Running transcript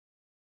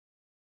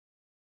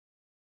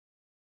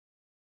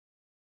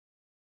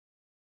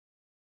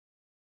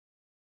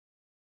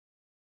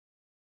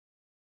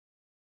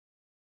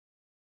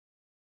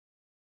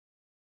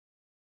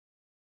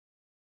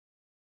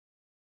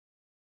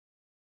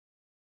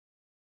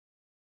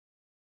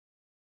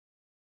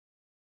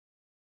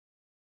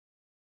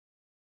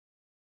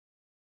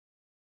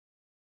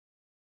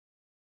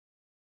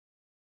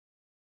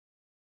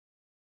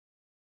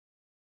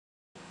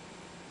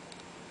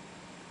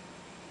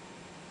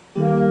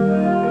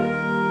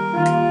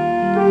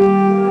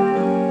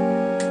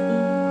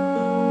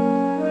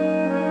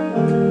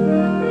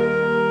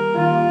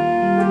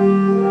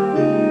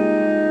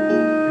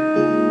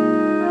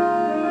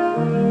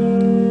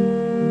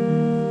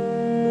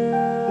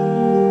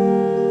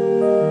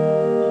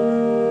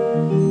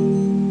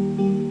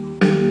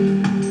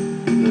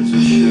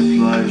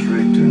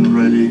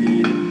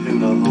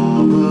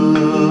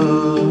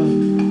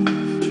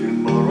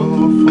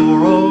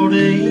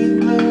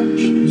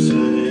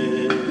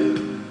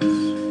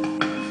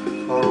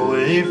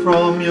me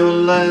from your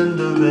land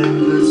of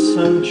endless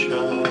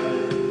sunshine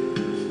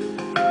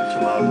to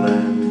my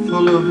land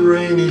full of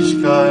rainy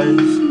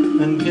skies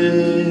and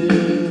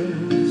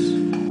gales.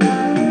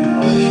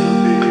 I shall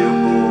be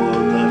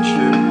aboard that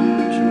ship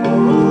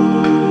tomorrow,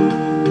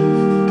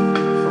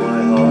 for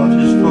my heart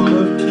is full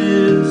of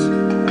tears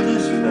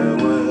this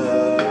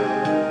farewell.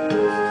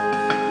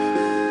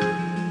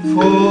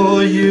 For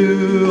you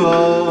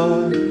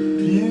are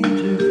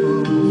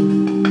beautiful,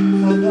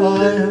 and I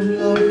have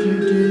loved you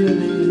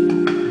dearly,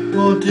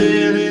 more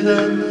dearly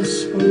than the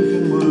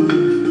spoken word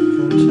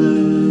can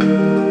tell.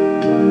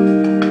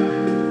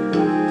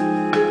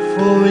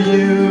 For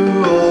you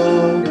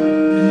are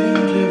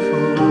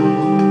beautiful,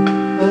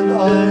 and I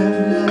have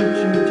loved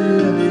you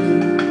dearly,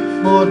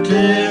 more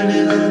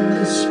dearly than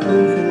the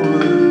spoken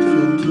word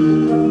can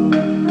tell.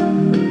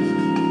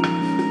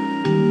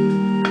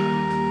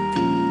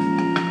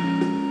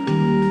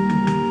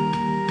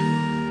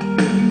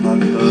 My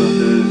birth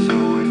is a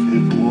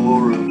wicked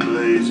war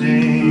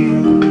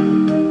ablazing,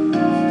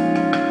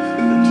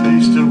 the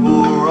taste of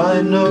war I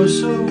know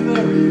so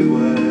very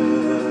well.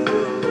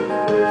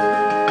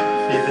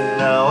 Even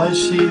now I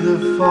see the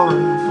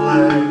foreign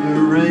flag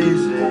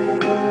a-raising.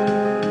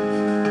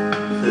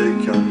 There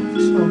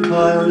comes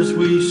umpire as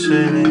we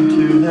sail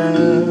into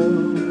hell.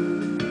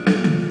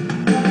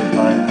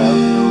 I have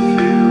no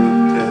fear of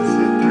death,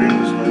 it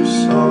brings no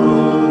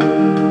sorrow,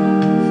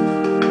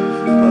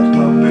 but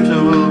how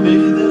bitter will be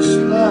this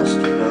last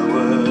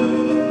farewell.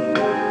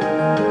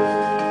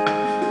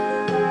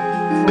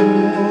 For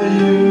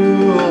you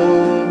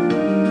are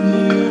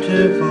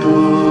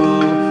beautiful,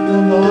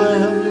 and I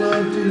have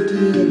loved you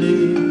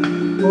dearly,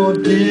 more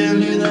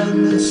dearly than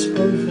the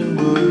spoken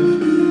word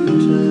can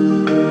tell.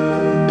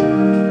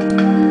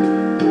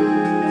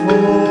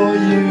 For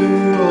you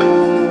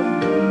are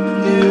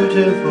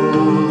beautiful,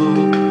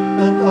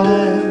 and I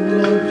have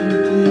loved you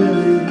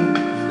dearly,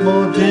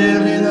 more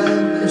dearly than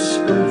the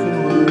spoken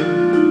word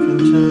can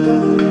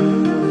tell.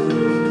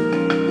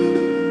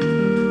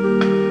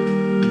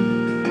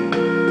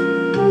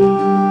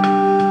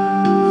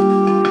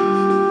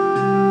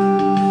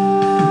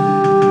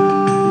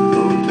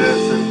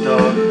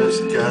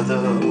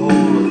 Gather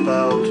all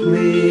about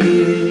me,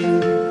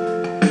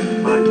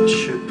 my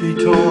ship be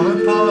torn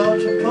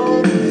apart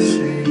upon the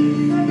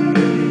sea.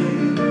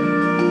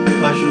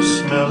 I shall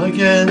smell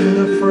again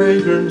the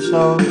fragrance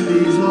of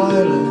these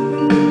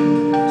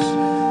islands,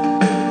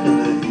 and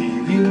the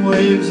heaving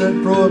waves that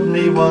brought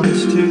me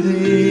once to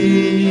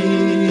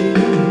thee.